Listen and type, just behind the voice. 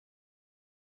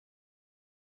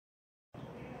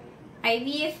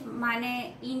IVF माने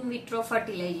in vitro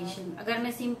fertilisation. अगर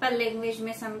मैं सिंपल लैंग्वेज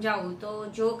में समझाऊं तो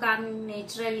जो काम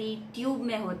नेचुरली ट्यूब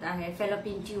में होता है,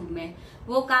 फेलोपियन ट्यूब में,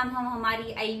 वो काम हम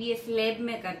हमारी आईवीएफ लैब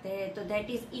में करते हैं। तो that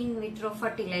is in vitro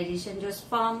fertilisation. जो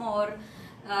स्पर्म और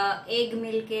एग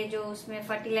मिल के जो उसमें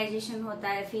फर्टिलाइजेशन होता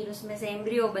है, फिर उसमें से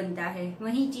एम्ब्रियो बनता है,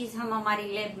 वही चीज हम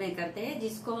हमारी लैब में करते हैं,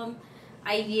 जिसको हम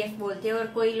आईवीएफ बोलते हैं। और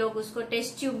कोई लोग उसको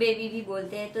टेस्ट ट्यूब बेबी भी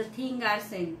बोलते हैं। तो थिंग आर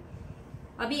सेम।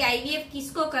 अभी आईवीएफ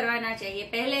किसको करवाना चाहिए?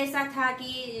 पहले ऐसा था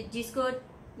कि जिसको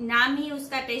नाम ही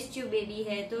उसका टेस्ट ट्यूब बेबी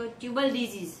है, तो ट्यूबल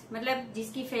डिजीज मतलब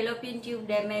जिसकी फेलोपियन ट्यूब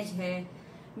डैमेज है,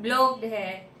 ब्लॉक्ड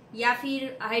है, या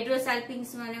फिर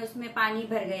हाइड्रोसल्फिंग्स माने उसमें पानी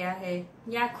भर गया है,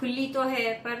 या खुली तो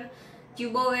है पर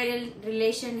ट्यूबोवेरियल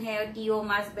रिलेशन है और टीओ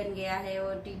मास बन गया है,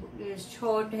 और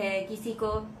शॉर्ट है, किसी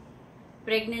को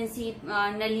प्रेगनेंसी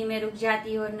नली में रुक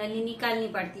जाती है और नली निकालनी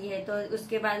पड़ती है, तो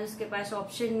उसके बाद उसके पास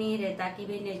ऑप्शन नहीं रहता कि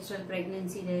भाई नेचुरल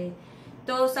प्रेगनेंसी रहे।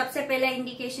 तो सबसे पहला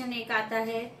इंडिकेशन एक आता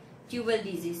है ट्यूबल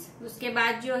डिजीज। उसके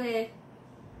बाद जो है,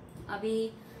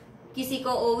 अभी किसी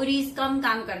को ओवरीज कम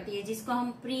काम करती है, जिसको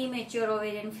हम प्री मेच्योर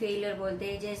ओवेरियन फेलियर बोलते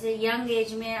हैं। जैसे यंग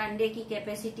एज में अंडे की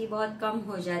कैपेसिटी बहुत कम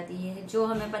हो जाती है, जो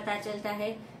हमें पता चलता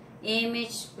है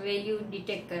एएमएच वैल्यू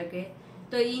डिटेक्ट करके।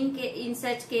 तो इन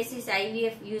सच केसेस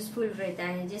आईवीएफ यूजफुल रहता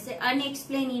है। जैसे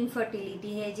अनएक्सप्लेन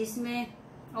इनफर्टिलिटी है, जिसमें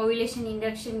ओव्यूलेशन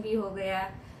इंडक्शन भी हो गया,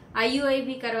 आईयूआई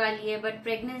भी करवा लिए, बट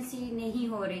प्रेगनेंसी नहीं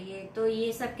हो रही है, तो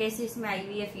ये सब केसेस में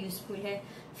आईवीएफ यूजफुल है।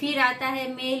 फिर आता है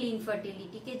मेल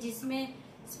इनफर्टिलिटी के, जिसमें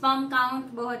स्पर्म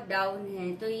काउंट बहुत डाउन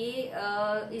है, तो ये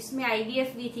इसमें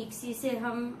आईवीएफ विथ इक्सी से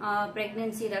हम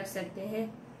प्रेगनेंसी रख सकते हैं।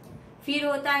 फिर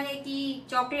होता है कि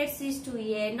चॉकलेट सिस्ट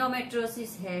हुई है,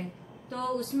 एंडोमेट्रोसिस है, तो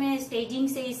उसमें स्टेजिंग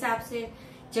से हिसाब से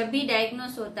जब भी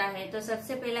डायग्नोस होता है तो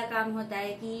सबसे पहला काम होता है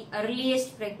कि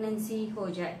अर्लीस्ट प्रेगनेंसी हो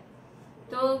जाए।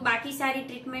 तो बाकी सारी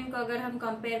ट्रीटमेंट को अगर हम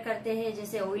कंपेयर करते हैं,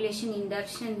 जैसे ओव्यूलेशन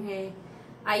इंडक्शन है,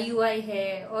 आईयूआई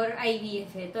है और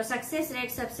आईवीएफ है, तो सक्सेस रेट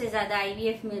सबसे ज्यादा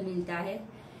आईवीएफ में मिलता है।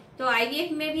 तो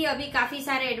आईवीएफ में भी अभी काफी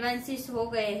सारे एडवांसेस हो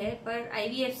गए हैं, पर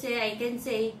आईवीएफ से I can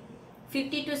say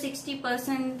 50 to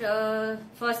 60%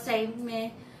 first time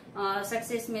में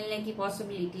सक्सेस मिलने की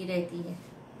पॉसिबिलिटी रहती है।